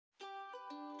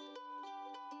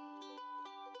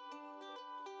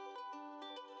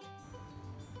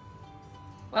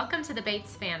Welcome to the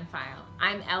Bates Fan File.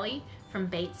 I'm Ellie from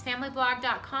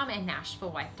BatesFamilyBlog.com and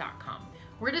NashvilleWife.com.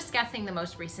 We're discussing the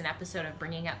most recent episode of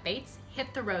Bringing Up Bates,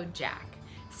 Hit the Road Jack.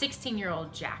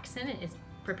 16-year-old Jackson is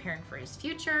preparing for his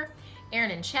future.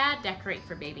 Aaron and Chad decorate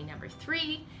for baby number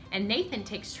 3, and Nathan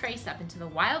takes Trace up into the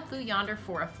wild blue yonder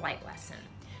for a flight lesson.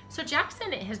 So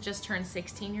Jackson has just turned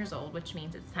 16 years old, which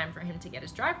means it's time for him to get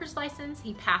his driver's license.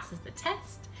 He passes the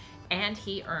test and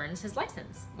he earns his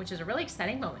license, which is a really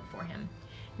exciting moment for him.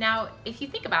 Now, if you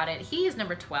think about it, he is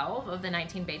number 12 of the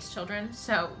 19 Bates children,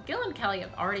 so Gil and Kelly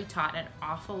have already taught an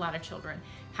awful lot of children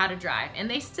how to drive, and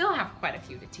they still have quite a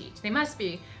few to teach. They must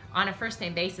be on a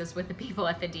first-name basis with the people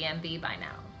at the DMV by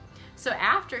now. So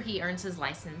after he earns his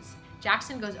license,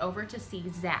 Jackson goes over to see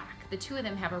Zach. The two of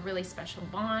them have a really special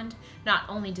bond. Not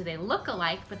only do they look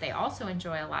alike, but they also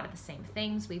enjoy a lot of the same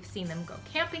things. We've seen them go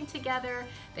camping together.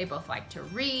 They both like to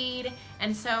read.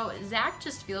 And so Zach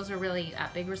just feels a really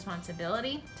big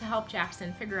responsibility to help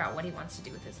Jackson figure out what he wants to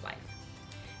do with his life.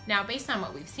 Now, based on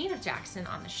what we've seen of Jackson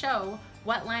on the show,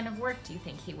 what line of work do you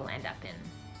think he will end up in?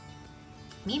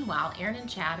 Meanwhile, Aaron and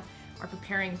Chad are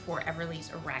preparing for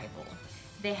Everly's arrival.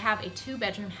 They have a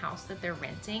 2-bedroom house that they're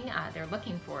renting. They're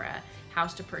looking for a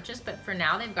house to purchase, but for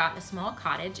now they've got a small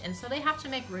cottage, and so they have to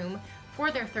make room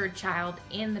for their 3rd child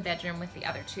in the bedroom with the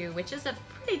other 2, which is a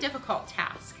pretty difficult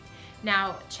task.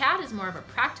 Now, Chad is more of a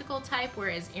practical type,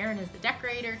 whereas Aaron is the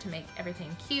decorator to make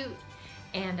everything cute,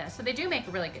 and so they do make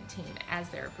a really good team as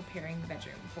they're preparing the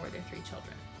bedroom for their 3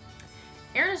 children.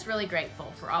 Aaron is really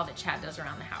grateful for all that Chad does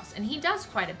around the house, and he does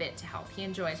quite a bit to help. He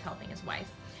enjoys helping his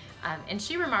wife. And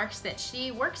she remarks that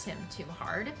she works him too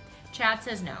hard. Chad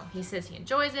says no. He says he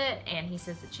enjoys it, and he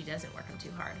says that she doesn't work him too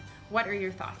hard. What are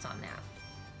your thoughts on that?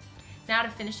 Now, to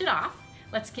finish it off,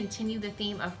 let's continue the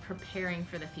theme of preparing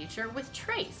for the future with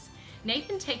Trace.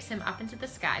 Nathan takes him up into the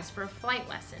skies for a flight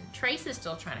lesson. Trace is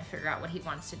still trying to figure out what he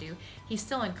wants to do. He's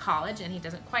still in college, and he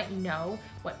doesn't quite know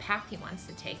what path he wants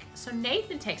to take. So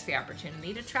Nathan takes the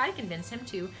opportunity to try to convince him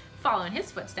to follow in his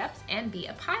footsteps and be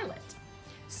a pilot.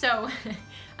 So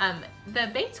the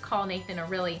Bates call Nathan a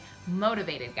really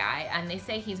motivated guy, and they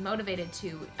say he's motivated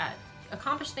to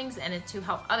accomplish things and to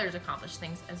help others accomplish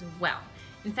things as well.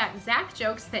 In fact, Zach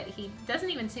jokes that he doesn't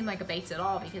even seem like a Bates at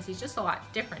all because he's just a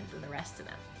lot different than the rest of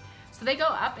them. So they go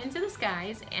up into the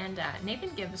skies, and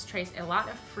Nathan gives Trace a lot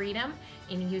of freedom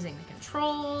in using the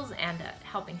controls and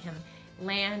helping him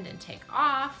land and take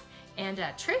off. And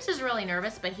Trace is really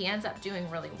nervous, but he ends up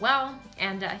doing really well,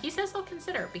 and he says he'll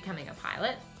consider becoming a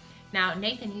pilot. Now,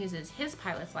 Nathan uses his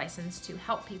pilot's license to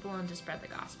help people and to spread the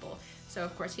gospel. So,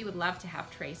 of course, he would love to have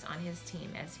Trace on his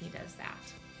team as he does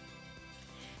that.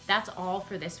 That's all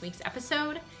for this week's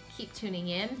episode. Keep tuning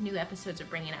in. New episodes of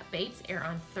Bringing Up Bates air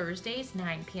on Thursdays,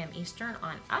 9 p.m. Eastern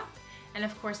on Up. And,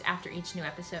 of course, after each new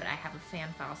episode, I have a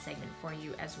fan file segment for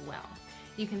you as well.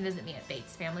 You can visit me at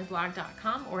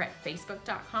BatesFamilyBlog.com or at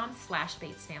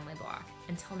Facebook.com/BatesFamilyBlog.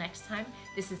 Until next time,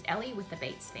 this is Ellie with the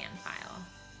Bates Fan File.